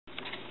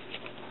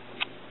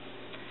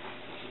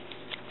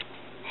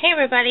Hey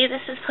everybody,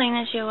 this is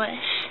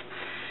Planasyouwish.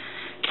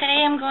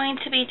 Today I'm going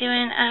to be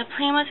doing a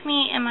plan with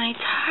me in my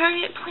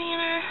Target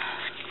planner.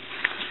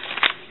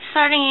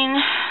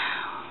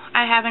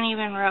 I haven't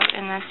even wrote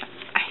in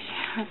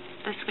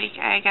this week.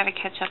 I gotta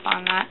catch up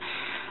on that.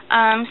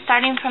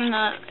 Starting from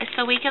it's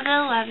the week of the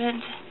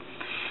 11th.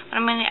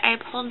 I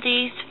pulled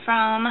these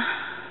from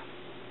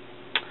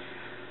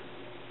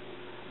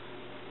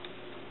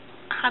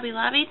Hobby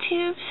Lobby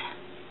tubes.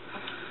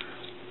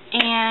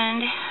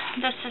 And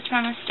this is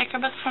from a sticker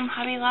book from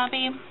Hobby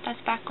Lobby. That's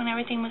back when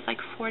everything was like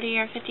 40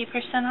 or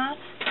 50% off.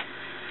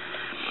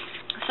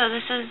 So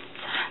this is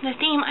the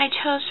theme I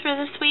chose for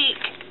this week.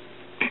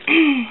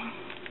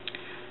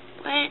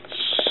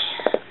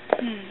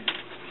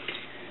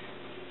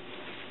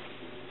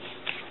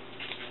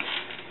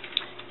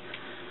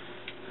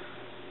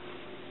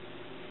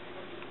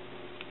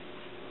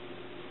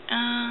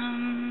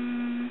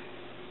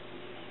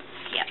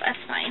 Yeah,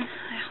 that's fine.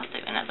 I'll do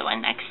another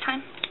one next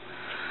time.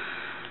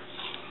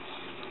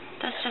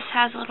 This just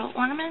has little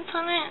ornaments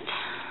on it.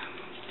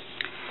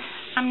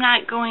 I'm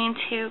not going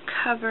to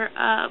cover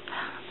up.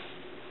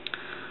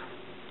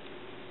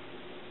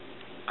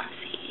 Let's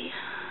see.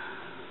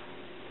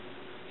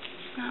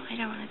 No, I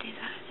don't want to do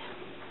that.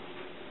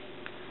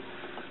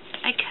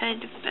 I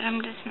could, but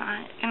I'm just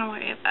not going to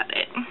worry about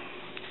it.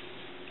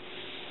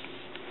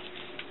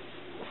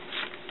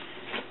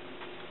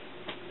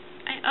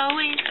 I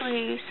always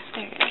lose.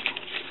 There it is.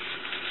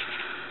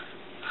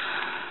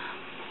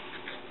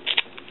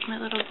 My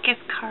little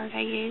gift card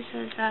I use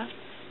is a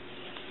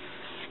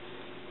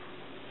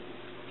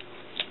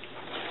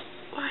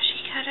washi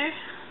cutter.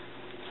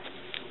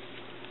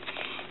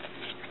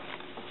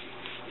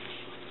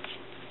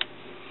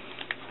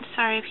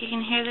 Sorry if you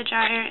can hear the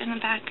dryer in the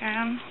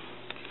background.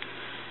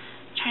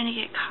 I'm trying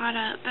to get caught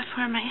up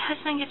before my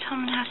husband gets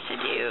home and has to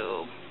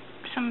do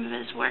some of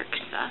his work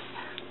stuff.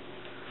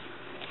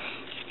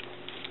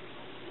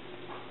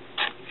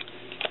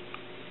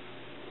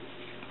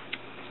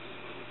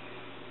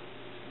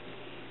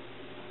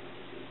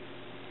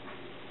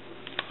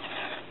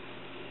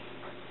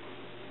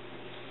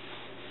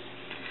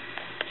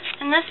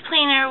 In this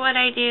planner, what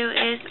I do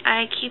is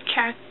I keep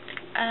track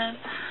of,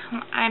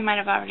 I might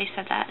have already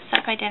said that, so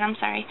if I did, I'm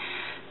sorry.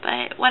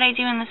 But what I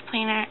do in this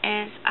planner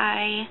is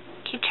I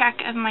keep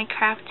track of my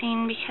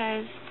crafting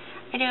because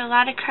I do a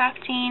lot of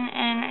crafting,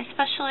 and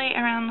especially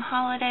around the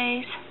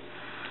holidays.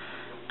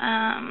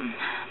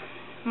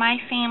 My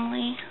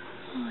family,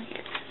 look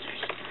at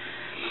scissors,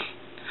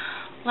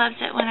 loves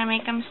it when I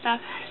make them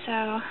stuff,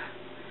 so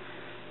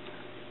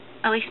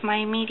at least my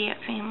immediate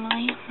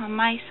family on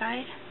my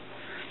side.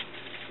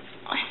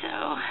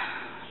 So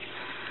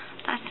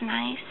that's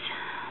nice.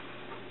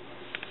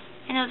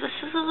 I know this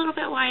is a little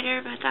bit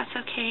wider, but that's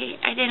okay.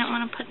 I didn't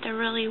want to put the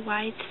really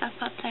wide stuff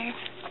up there,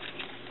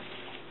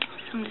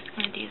 so I'm just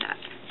going to do that.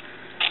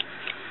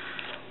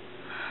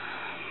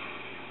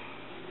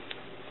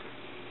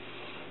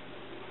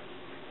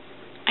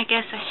 I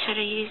guess I should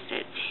have used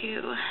it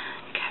to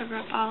cover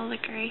up all the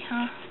gray,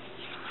 huh?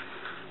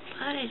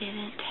 But I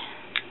didn't.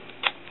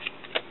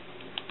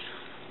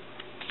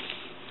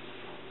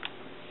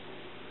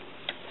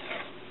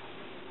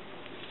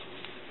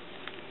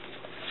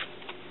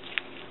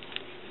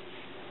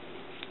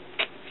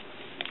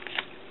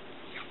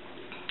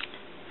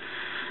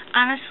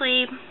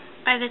 Honestly,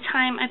 by the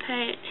time I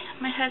put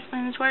my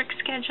husband's work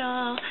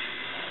schedule,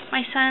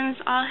 my son's,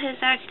 all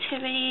his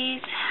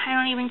activities, I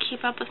don't even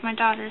keep up with my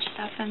daughter's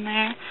stuff in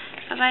there.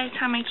 So by the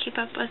time I keep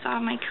up with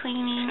all my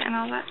cleaning and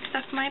all that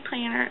stuff, my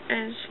planner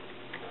is,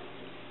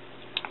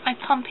 my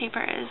plum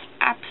paper is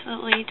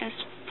absolutely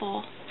just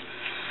full.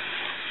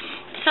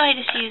 So I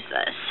just use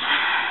this.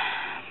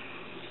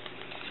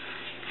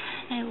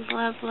 And I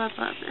love, love,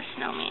 love the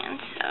snowman,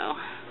 so.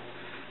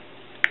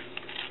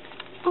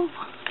 Ooh.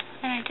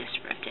 And I just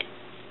ripped it.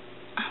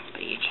 Oh,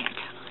 but you can't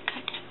tell.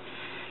 Good.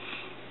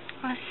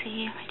 Let's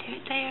see if I do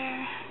it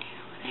there, do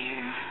it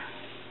there.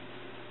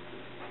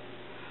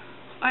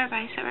 Or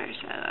vice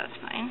versa. That's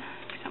fine.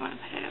 Because I want to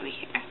put it over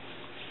here.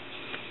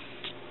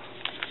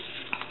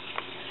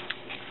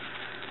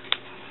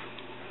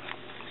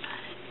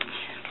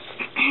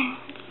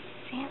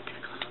 Santa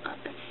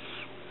Claus.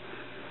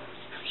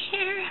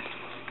 Here.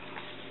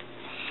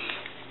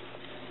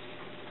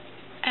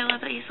 I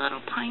love these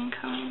little pine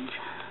cones.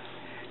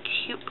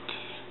 Cute.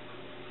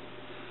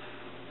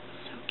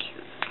 So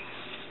cute.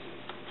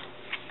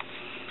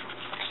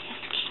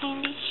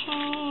 Candy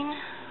cane,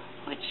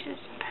 which is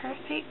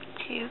perfect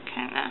to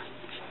kind of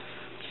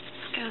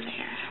go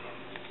there.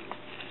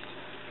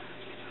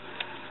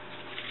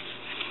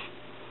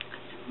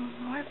 Some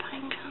more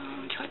pine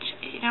cones, which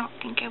I don't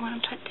think I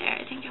want to put there.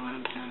 I think I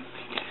want to put them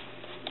right there.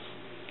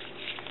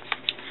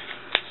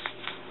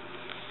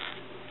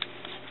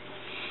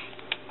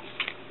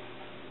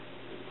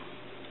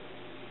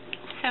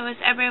 So is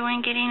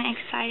everyone getting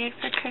excited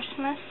for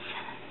Christmas?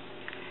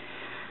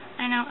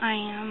 I know I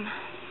am.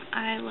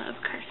 I love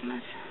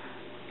Christmas.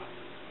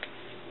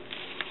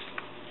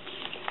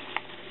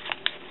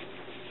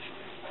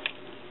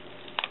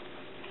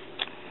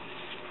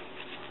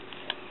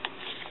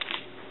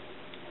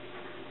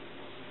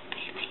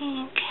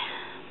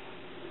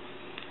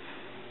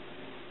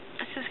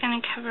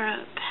 cover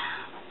up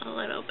a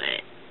little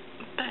bit,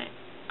 but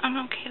I'm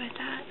okay with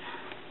that.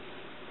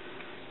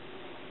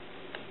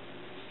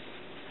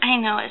 I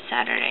know it's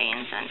Saturday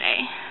and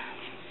Sunday.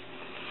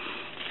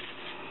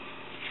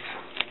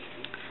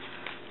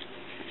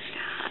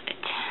 Got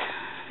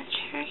a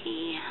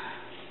cherry.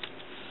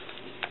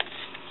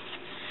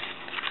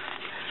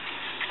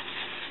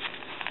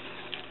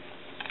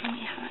 And we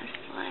have a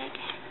sled.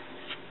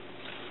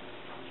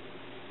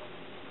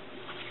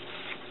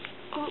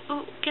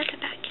 Oh, give it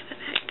back, give it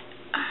back.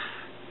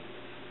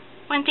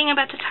 One thing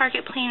about the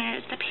Target planner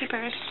is the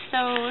paper is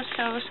so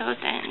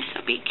thin,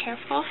 so be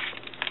careful.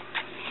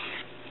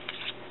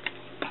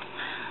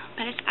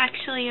 But it's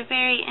actually a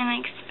very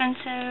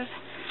inexpensive,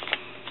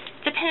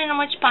 depending on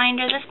which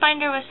binder. This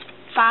binder was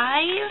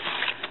 $5,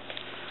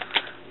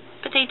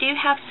 but they do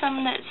have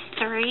some that's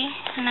 $3,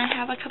 and I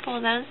have a couple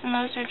of those, and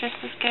those are just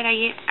as good.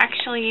 I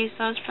actually use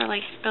those for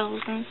like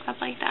spills and stuff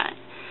like that.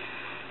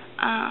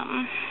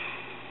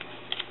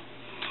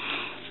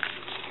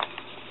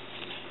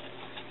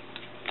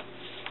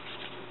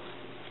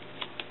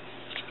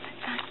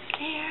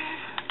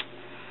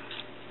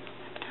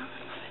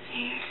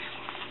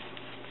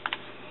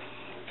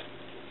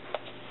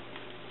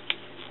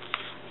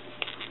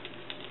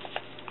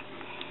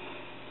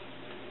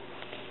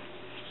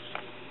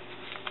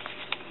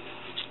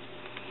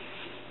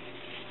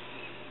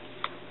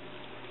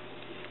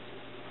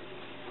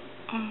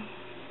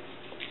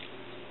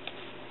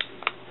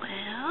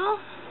 Well,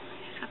 I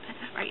guess I'll put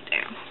that right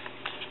there.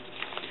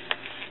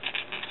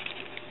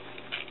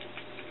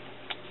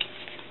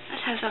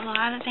 This has a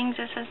lot of things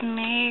that says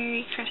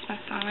Merry Christmas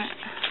on it.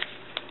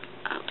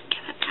 Oh,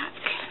 give it back.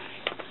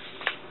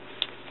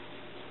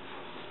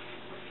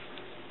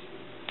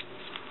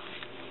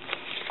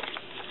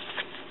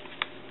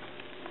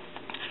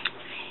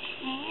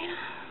 Okay,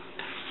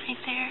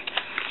 right there.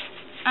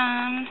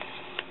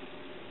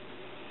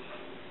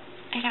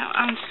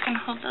 I'm just going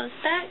to hold those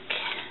back.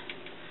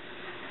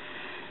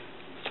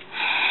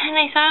 And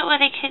I thought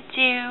what I could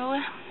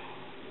do,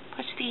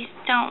 which these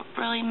don't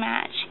really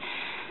match,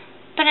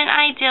 but an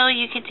ideal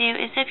you could do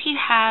is if you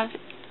have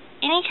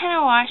any kind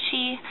of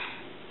washi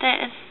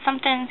that is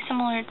something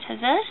similar to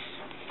this,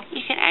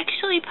 you could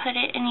actually put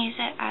it and use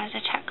it as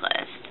a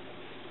checklist.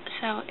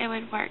 So it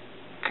would work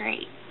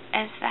great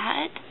as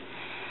that.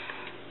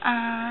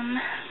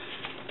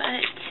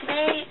 But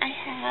today I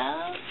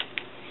have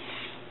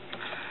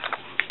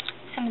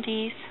some of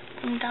these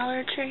from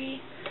Dollar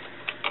Tree.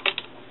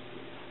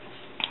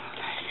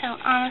 So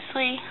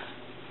honestly,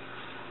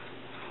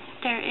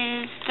 there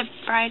is the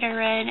brighter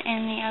red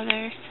in the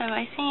other, so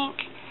I think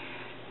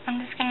I'm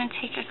just going to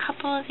take a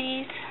couple of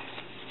these.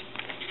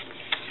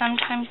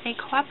 Sometimes they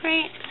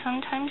cooperate,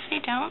 sometimes they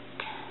don't.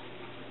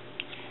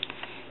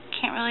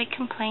 Can't really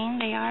complain,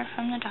 they are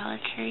from the Dollar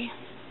Tree.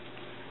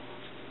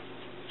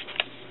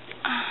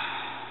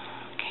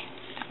 Okay,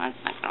 that one's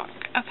not going to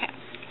work. Okay.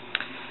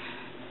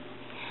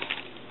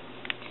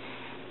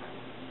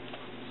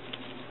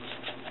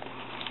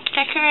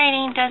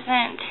 Decorating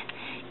doesn't,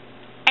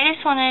 I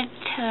just wanted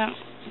to,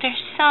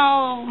 there's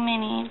so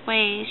many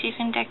ways you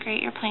can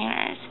decorate your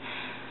planners.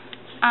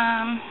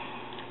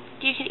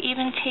 You could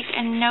even take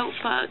a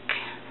notebook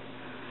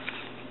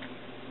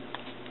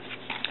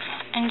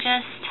and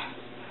just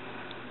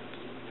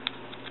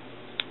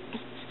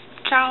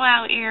draw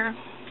out your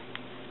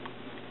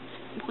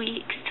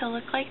weeks to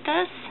look like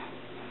this.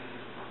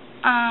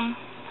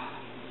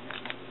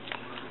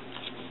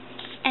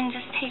 And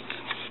just take,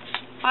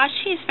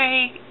 washi is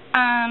very,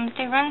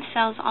 they run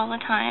sales all the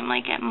time,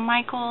 like at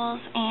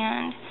Michael's,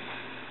 and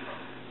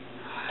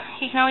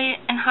you can always,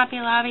 in Hobby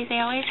Lobby, they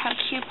always have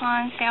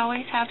coupons, they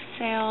always have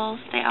sales,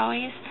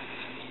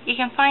 you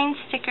can find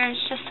stickers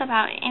just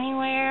about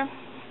anywhere,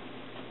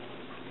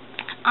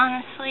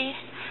 honestly.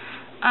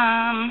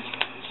 I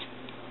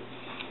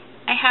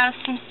have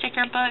some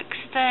sticker books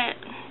that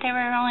they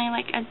were only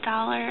like $1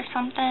 or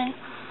something.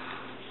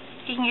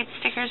 You can get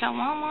stickers at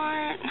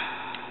Walmart.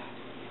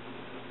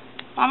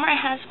 Walmart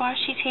has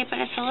washi tape, but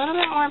it's a little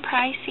bit more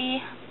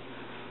pricey.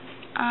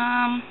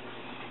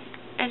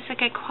 It's a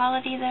good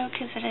quality though,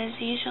 because it is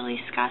usually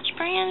Scotch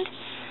brand.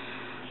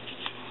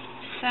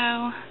 So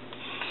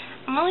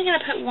I'm only going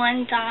to put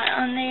one dot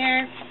on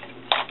there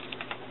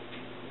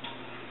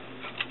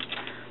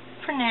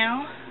for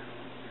now.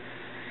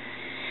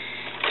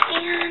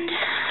 And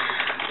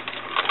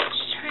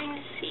just trying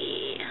to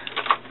see.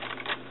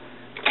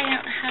 I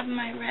don't have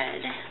my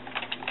red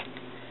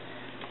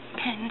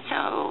pen,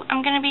 so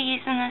I'm going to be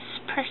using this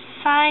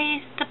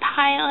the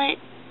Pilot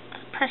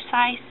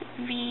Precise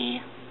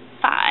V5.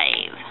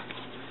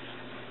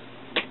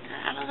 Get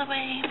that out of the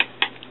way.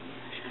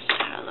 Just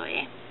out of the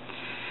way.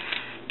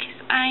 Because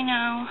I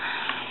know,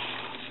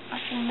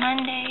 let's see,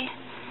 Monday,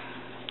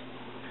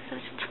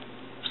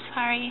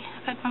 sorry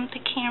if I bumped the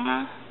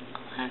camera,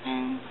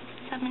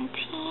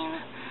 11/17,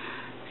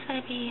 so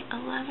it'd be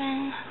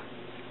 11,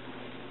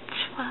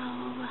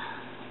 12,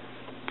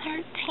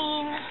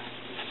 13,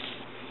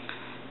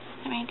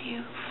 let me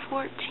do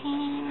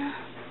 14,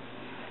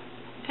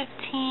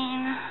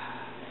 15,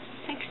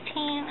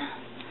 16,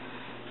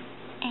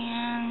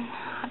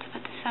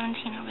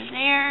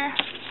 here.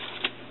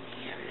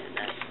 Get rid of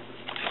this.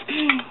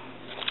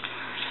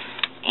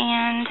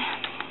 And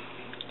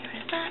get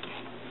rid of that.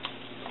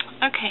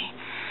 Okay.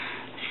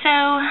 So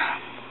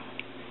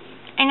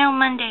I know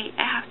Monday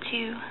I have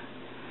to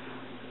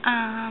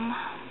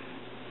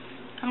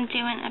I'm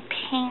doing a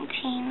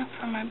painting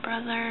for my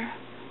brother.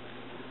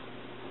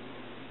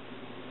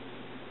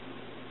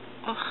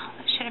 Ugh,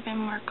 that should have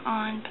been work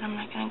on, but I'm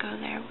not going to go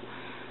there.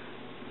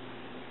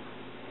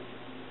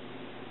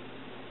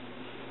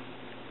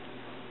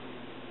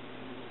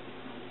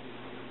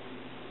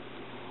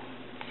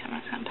 So I'm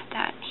not going to put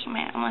that. He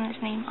might want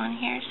his name on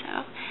here,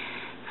 so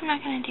I'm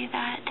not going to do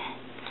that.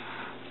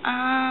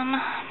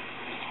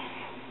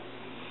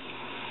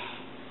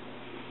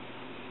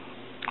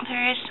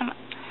 There is some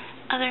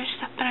other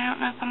stuff, but I don't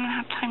know if I'm going to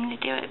have time to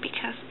do it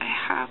because I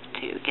have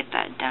to get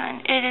that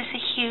done. It is a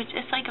huge,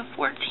 it's like a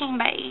 14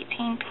 by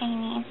 18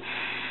 painting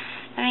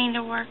that I need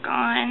to work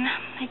on.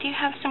 I do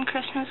have some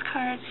Christmas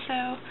cards,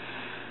 so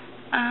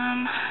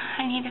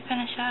I need to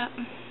finish up.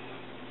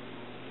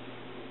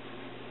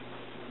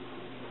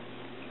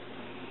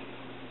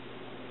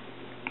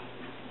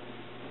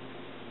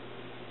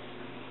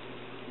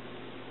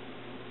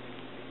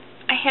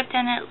 I have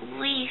done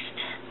at least,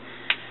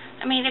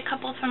 I made a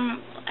couple from,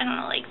 I don't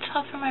know, like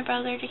 12 for my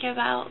brother to give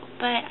out,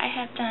 but I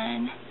have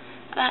done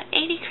about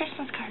 80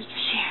 Christmas cards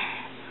this year.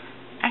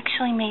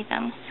 Actually made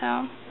them,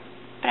 so,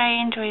 but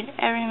I enjoyed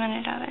every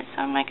minute of it,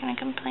 so I'm not going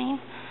to complain.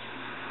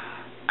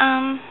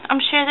 I'm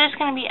sure there's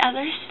going to be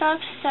other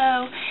stuff,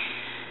 so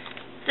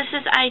this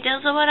is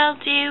ideals of what I'll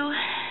do,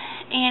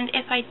 and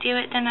if I do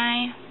it, then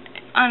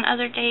on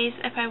other days,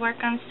 if I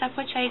work on stuff,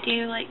 which I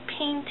do, like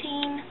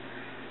painting,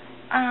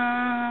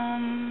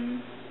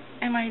 and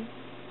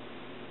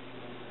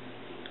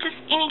just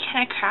any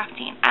kind of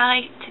crafting. I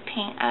like to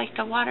paint. I like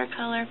to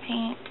watercolor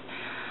paint,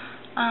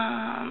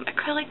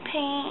 acrylic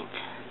paint,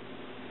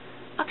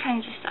 all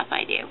kinds of stuff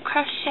I do.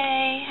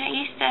 Crochet. I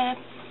used to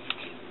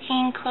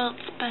hang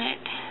quilts, but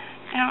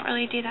I don't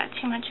really do that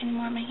too much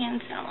anymore. My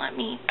hands don't let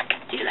me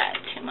do that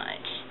too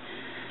much.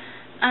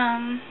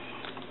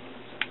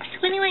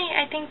 So anyway,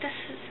 I think this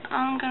is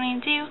all I'm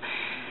going to do,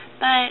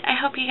 but I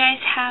hope you guys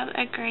have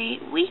a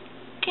great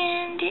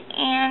weekend,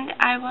 and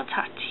I will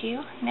talk to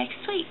you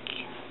next week.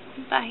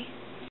 Bye.